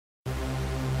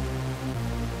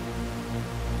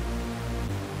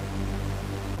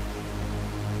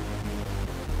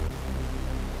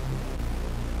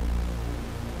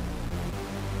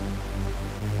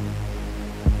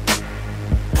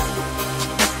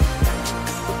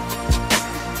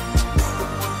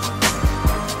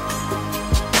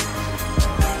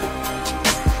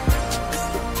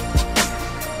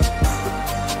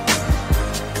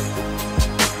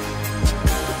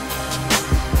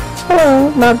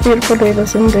my beautiful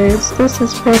divas and dudes. This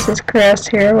is Princess Crest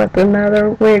here with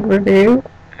another wig review.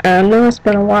 I know it's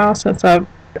been a while since I've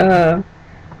done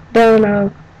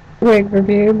a wig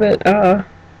review, but I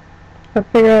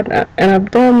figured, and I've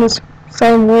done this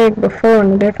same wig before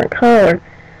in a different color,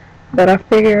 but I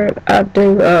figured I'd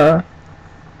do a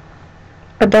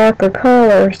darker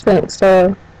color since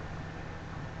you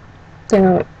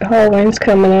know, Halloween's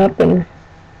coming up and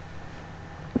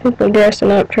people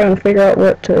dressing up trying to figure out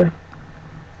what to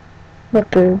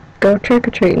go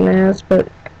trick-or-treating as. But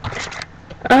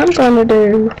I'm going to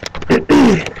do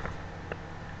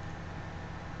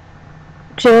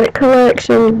Jet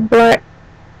collection, black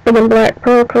and black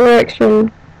pearl collection,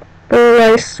 full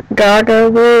lace Gaga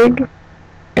wig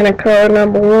in a color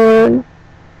number 1,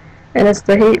 and it's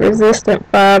the heat resistant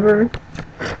fiber.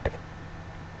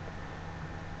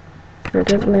 It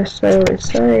doesn't necessarily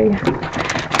say.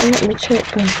 Let me check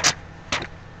the.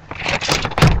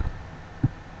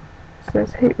 It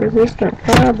says heat resistant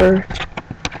fiber,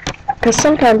 because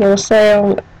sometimes it'll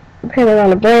say, depending on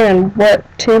the brand, what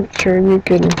temperature you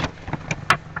can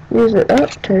use it up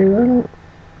to.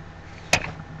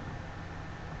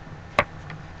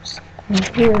 I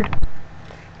don't here,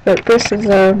 but this is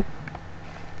the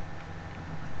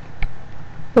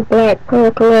black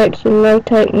pearl collection. No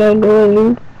tape, no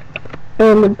glue.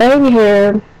 And the baby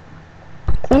hair,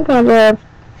 sometimes I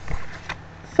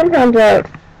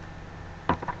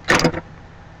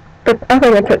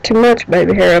think I put too much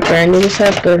baby hair up there, and you just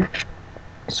have to,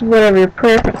 it's whatever your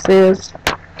preference is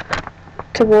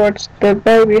towards the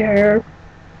baby hair.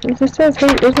 It just says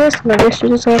heat resistant. I guess you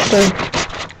just have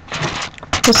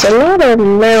to, just a lot of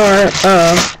them now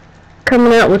are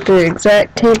coming out with the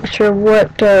exact temperature,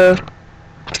 what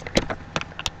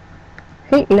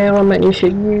heating element you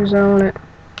should use on it.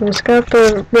 And it's got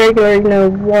the regular, you know,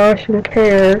 wash and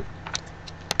care,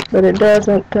 but it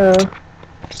doesn't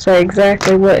say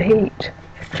exactly what heat.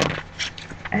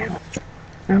 Ow.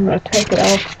 I'm going to take it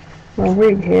off my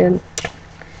wig head.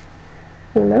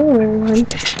 Hello everyone.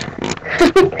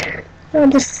 I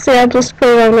just put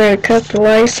it on there to cut the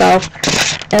lace off.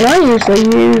 And I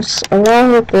usually use,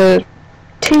 along with the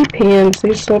T-pins,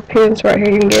 these little pins right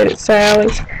here you can get at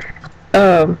Sally's,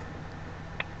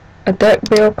 a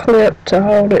duckbill clip to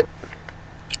hold it.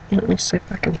 Let me see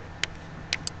if I can.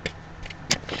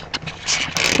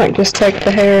 Like, just take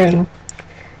the hair and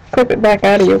clip it back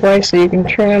out of your way so you can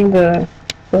trim the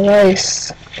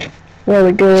lace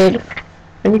really good.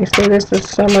 And you can see this is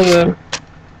some of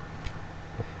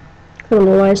the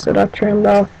lace that I trimmed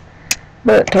off.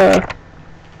 But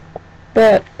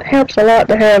that helps a lot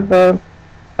to have a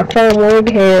firm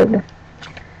wig head.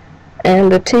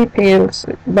 And the T-pins,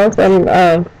 both of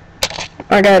them,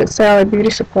 I got at Sally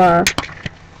Beauty Supply,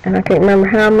 and I can't remember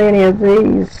how many of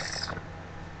these.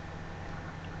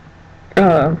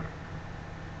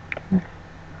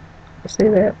 See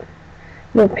that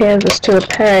little pins is to a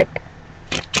pack,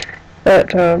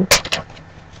 but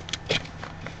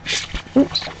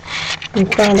oops, you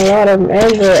find a lot of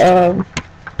them,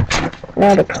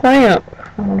 and the clamp. I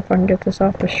don't know if I can get this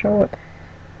off the short,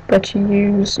 but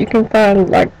you can find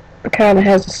like the kind that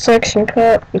has a suction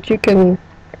cup that you can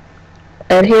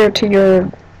adhere to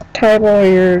your table or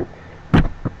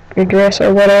your dresser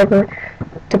or whatever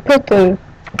to put the,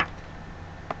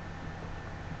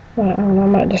 well, I don't know, I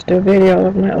might just do a video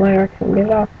of that later. I can get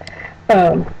it off.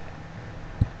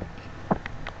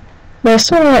 But it's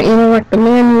sort of like, you know, like the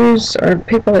men use, or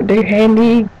people that do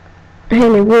handy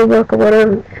woodwork or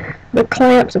whatever, the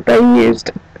clamps that they use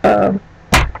to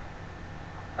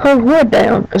hold wood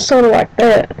down. It's sort of like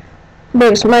that,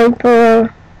 but it's made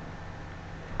for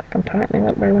I'm tightening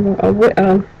up there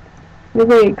the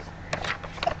wigs.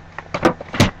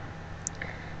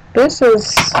 This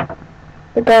is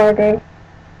the Gaga.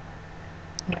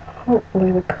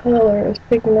 Hopefully the color is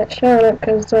picking that shine up,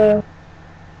 because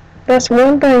that's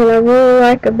one thing I really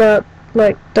like about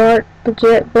like the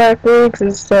jet black wigs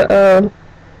is the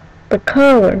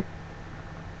color.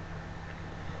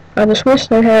 I just wish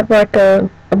they had like a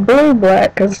blue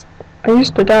black, because I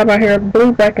used to dye my hair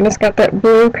blue black, and it's got that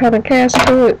blue kind of cast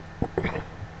to it.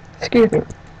 Excuse me.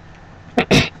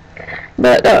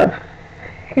 But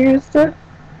here's the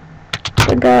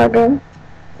Gaga.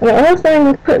 And the other thing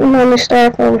with putting on these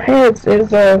styrofoam heads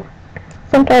is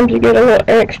sometimes you get a little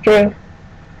extra.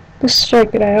 Just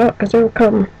shake it out, because it'll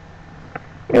come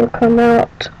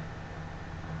out.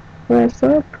 That's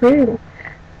so pretty.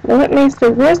 Now let me see.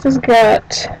 This has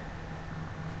got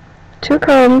 2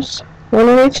 combs, 1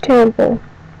 on each temple.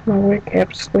 My wig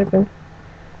kept slipping.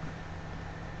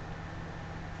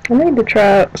 I need to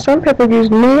try it. Some people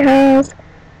use knee highs.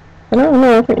 I don't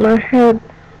know, I think my head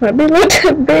might be a little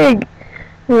too big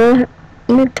Well,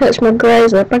 I need to touch my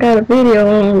grays up. I got a video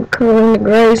on coloring the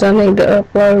grays I need to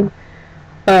upload.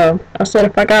 I said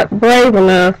if I got brave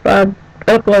enough, I'd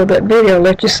upload that video,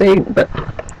 let you see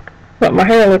what my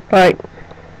hair looked like.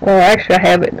 Well, actually, I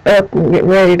have it up and get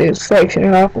ready to section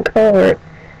it off and color it.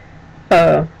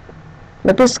 But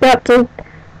this got the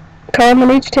comb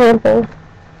on each temple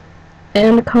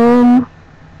and the comb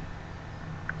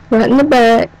right in the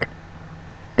back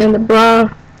and the bra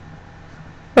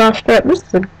strap. This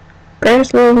is the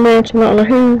greatest little invention. I don't know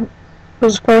who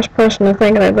was the first person to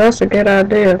think of that. That's a good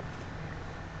idea.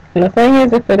 And the thing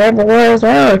is, if it ever wears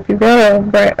out, if you got a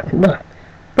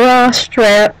bra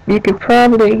strap, you could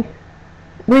probably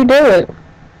redo it.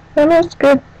 And that's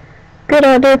a good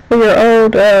idea for your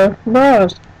old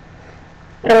bras.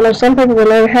 I don't know, some people, when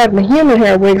they have the human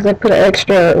hair wigs, they put an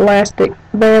extra elastic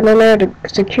band in there to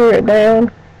secure it down.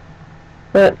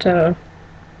 But,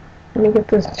 let me get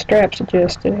the straps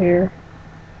adjusted here.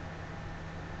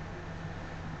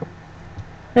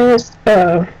 And it's,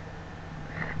 the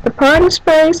party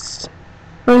space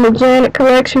on the Janet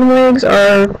collection wigs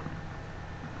are,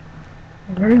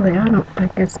 really, I don't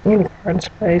think it's any party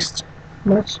space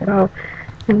much at all.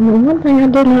 And the one thing I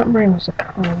did not bring was a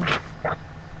comb.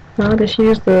 I just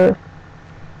used the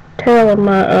tail of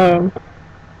my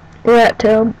rat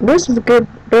tail. This is a good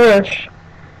brush.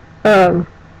 The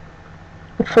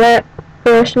flat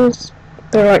brushes,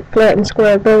 they're like flat and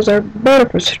square. Those are better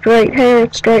for straight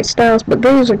hair, straight styles, but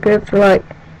these are good for like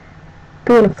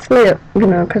doing a flip, you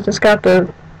know, because it's got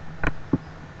the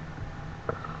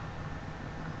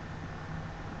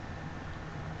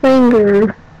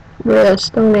finger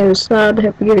rest on the other side to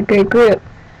help you get a good grip.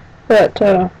 But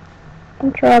I'll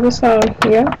try this on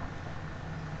here.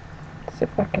 Let's see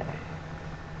if I can.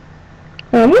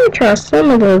 Now, I'm going to try some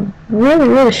of the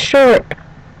really short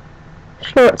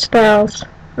styles,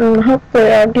 and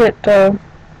hopefully I'll get, I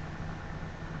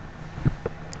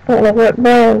don't know what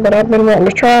brand, but I've been wanting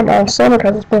to try them all summer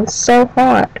because it's been so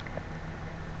hot.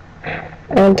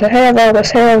 And to have all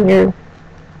this hair on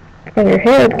your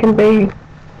head can be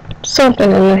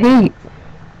something in the heat.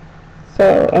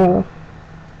 So,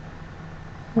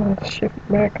 I'll shift it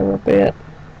back a little bit.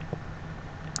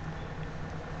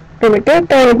 And the good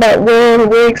thing about wearing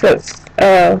wigs that's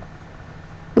the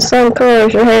same color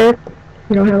as your hair,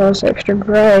 you don't have all this extra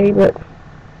gray, but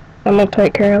I'm going to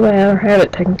take care of that, or have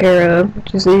it taken care of,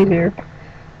 which is easier.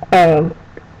 You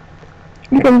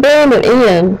can blend it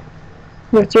in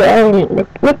with your own,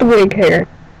 with the wig hair.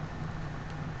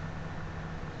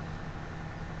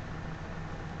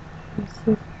 Let's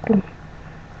see if I can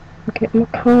get my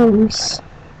combs.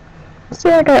 See,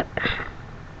 I got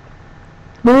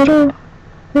little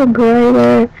gray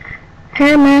there.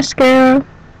 Hair mascara.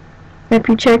 If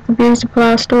you check the beauty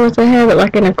supply stores, they have it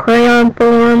like in a crayon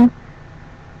form,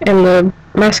 and the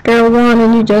mascara wand,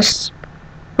 and you just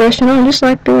brush it on just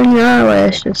like doing your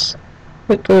eyelashes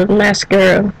with the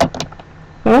mascara.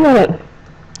 I'm gonna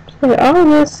put all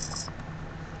this.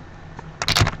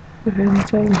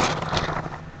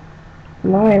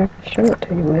 Light, I can show it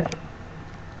to you with.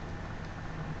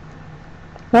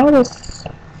 All this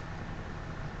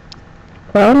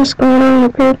brownness going on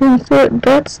up here, can you see it?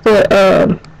 That's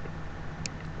the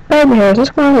baby hairs. That's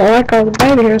why I don't like all the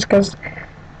baby hairs, because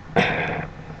I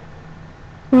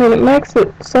mean, it makes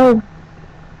it so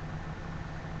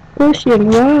bushy and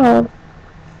wild.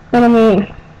 And I mean,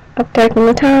 I've taken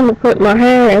the time to put my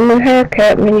hair in the hair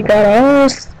cap, and you got all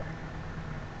this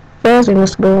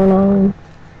fuzziness going on.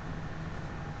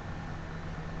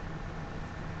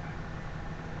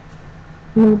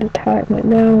 I need to tighten it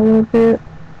down a little bit.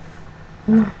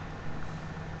 I'll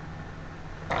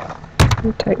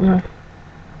take my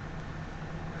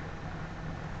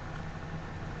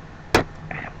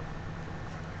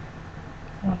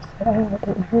it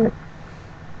didn't hurt.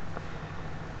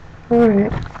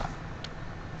 Alright.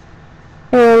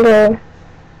 And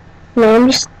no, I'm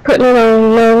just putting it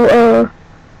on, no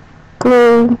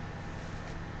glue,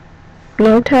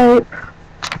 no tape.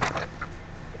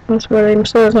 That's what it even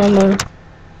says on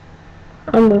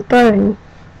the thing.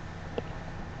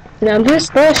 Now this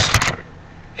does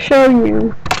show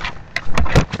you,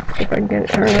 if I can get it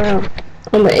turned around,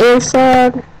 on the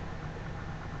inside,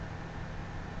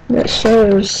 that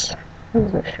shows, what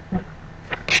is that showing?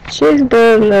 She's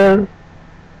done the,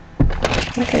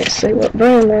 I can't see what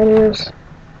brand that is.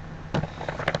 I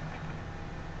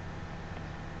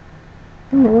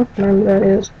don't know what brand that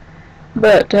is.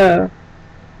 But,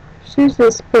 she's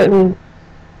just putting,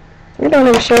 it don't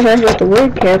even show her with the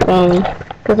wig cap on,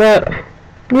 because I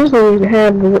usually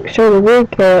show the wig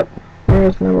cap.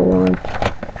 There's number one.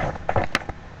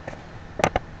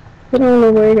 put on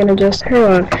the wig and adjust the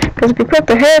hairline. Because if you put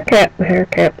the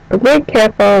the wig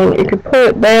cap on, you could pull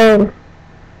it down.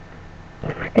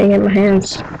 I can't get my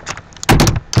hands.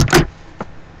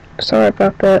 Sorry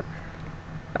about that.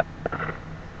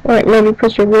 Like maybe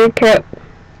put your wig cap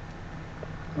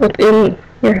within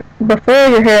before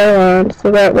your hairline, so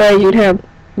that way you'd have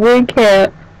wig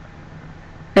cap,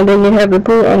 and then you'd have the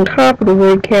glue on top of the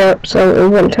wig cap, so it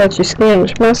wouldn't touch your skin.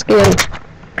 Which my skin,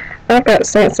 I've got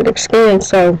sensitive skin,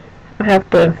 so I have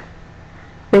to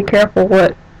be careful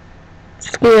what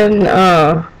skin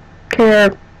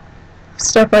care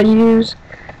stuff I use,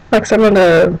 like some of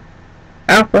the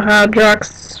alpha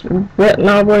hydrox,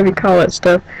 retinol, whatever you call that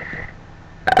stuff.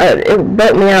 It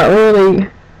burnt me out really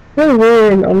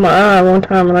weird on my eye one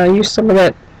time, and I used some of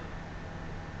that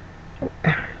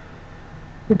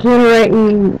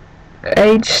regenerating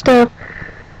age stuff.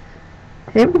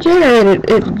 It generated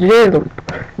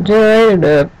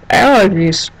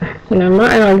allergies. You know, my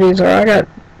allergies are, I got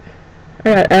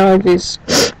allergies.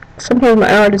 Sometimes my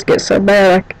allergies get so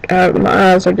bad,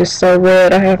 my eyes are just so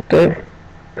red, I have to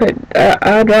put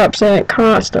eye drops in it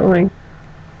constantly.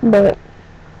 But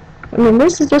I mean,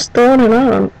 this is just throwing it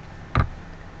on.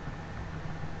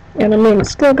 And I mean,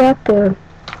 it's still got the...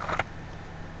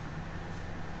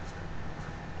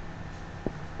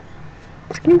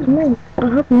 Excuse me, I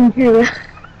hope you can hear that.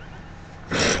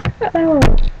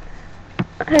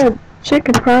 I had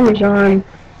chicken parmesan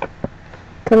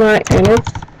tonight, and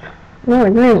it's not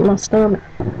agreeing with my stomach.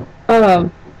 But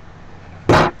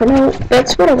no,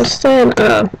 that's what I was saying.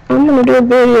 I'm going to do a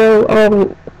video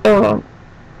on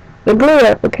the glue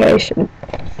application.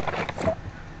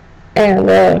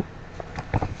 And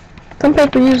some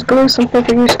people use glue, some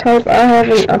people use tape.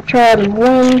 I've tried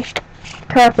one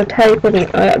type of tape, and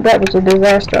that was a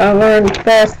disaster. I learned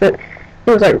fast that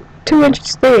it was like 2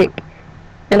 inches thick,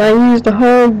 and I used a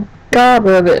whole gob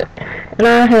of it, and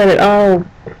I had it all,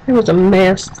 it was a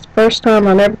mess. It's the first time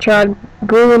I ever tried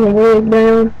gluing the wig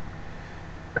down.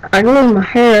 I glued my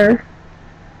hair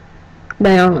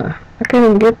down. I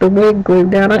couldn't get the wig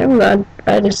glued down.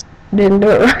 I just didn't do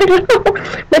it right at all.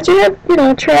 But you have, you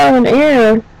know, trial and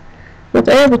error with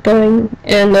everything,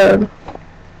 and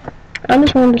I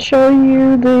just wanted to show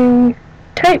you the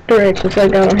tape directions I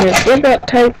got on here. So we got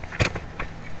tape.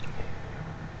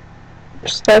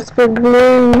 That's the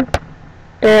glue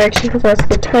directions. That's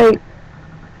the tape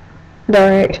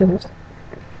directions.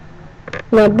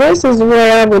 Now this is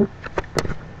where I would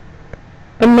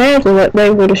imagine that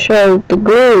they would have showed the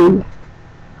glue, you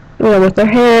know, with her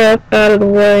hair out of the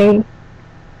way.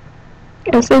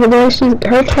 And see the way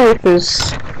her tape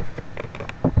is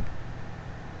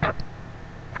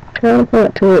trying to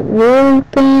point to it really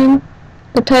thin.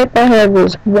 The tape I had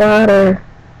was wider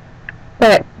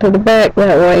back to the back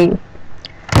that way.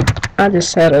 I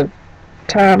just had a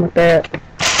time with that.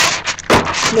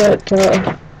 But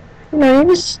you know, you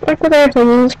just, like with everything,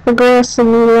 you just progress and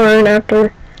you learn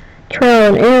after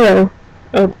trial and error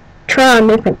of trying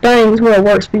different things, what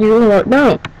works for you and what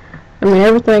don't. I mean,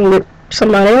 everything that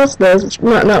somebody else does, it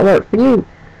might not work for you.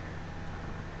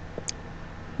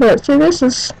 But see, this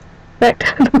is, back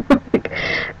to the mic,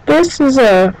 this is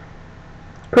a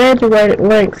graduated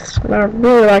lengths, and I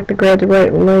really like the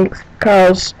graduated lengths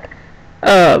because,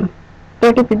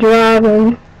 like if you're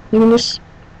driving, you can just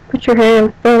put your hand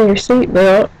in front of your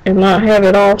seatbelt and not have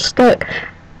it all stuck.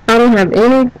 I don't have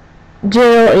any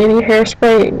gel, any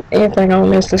hairspray, anything on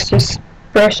this. It's just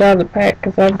fresh out of the pack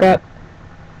because I've got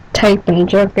tape and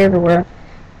junk everywhere.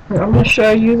 But I'm going to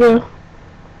show you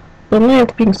the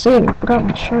length. You can see it. I forgot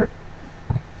my shirt.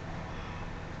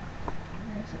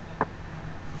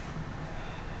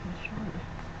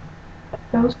 It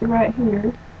goes to right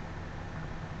here.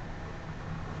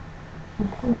 I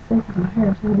can't see if my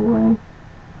hair's in the way.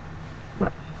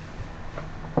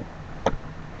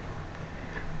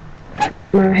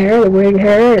 My hair, the wig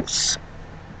hair, it's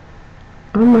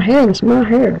on my head, it's my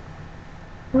hair.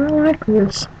 I like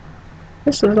this.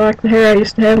 This is like the hair I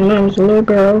used to have when I was a little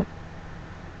girl.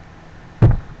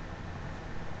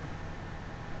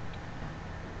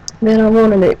 Then I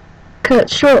wanted it cut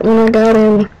short when I got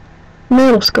in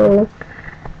middle school.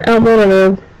 I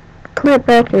wanted to clip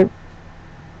back it,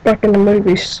 like in the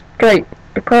movies, straight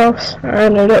across. I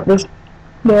ended up with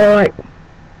more like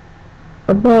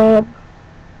a bob.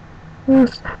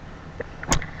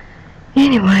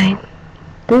 Anyway,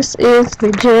 this is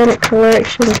the Janet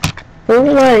collection full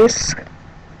lace.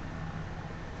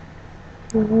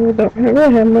 We don't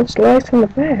really have much lace in the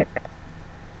back.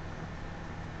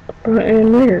 Right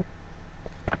in there.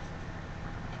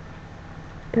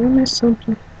 Did I miss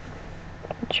something?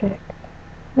 Check.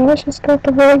 Well, let's just got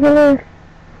the regular.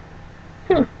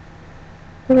 The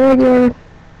the regular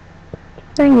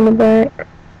thing in the back.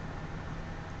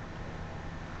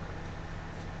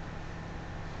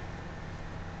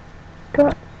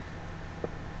 Got.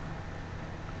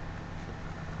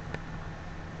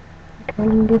 I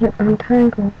can get it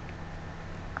untangled.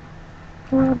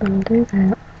 Why did I do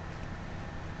that?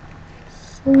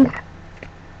 See,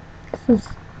 this is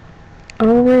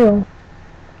all real.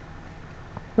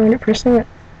 100%.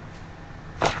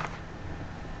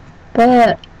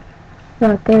 That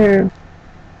right there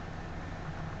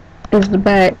is the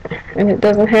back, and it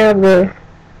doesn't have the,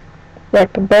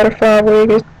 like the butterfly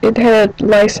wig. It had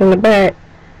lace in the back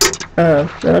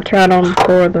that I tried on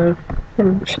for the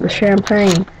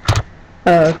champagne.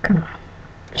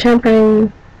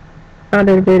 Champagne, I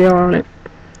did a video on it,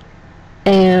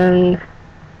 and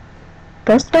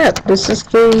that's that. This is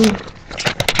the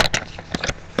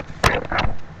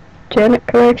Janet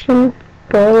collection,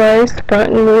 full lace,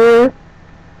 front and rear,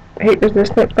 heat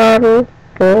resistant bottle,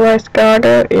 full lace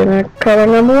Gaga in a color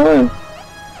number 1.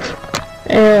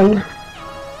 And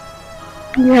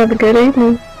you have a good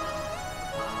evening.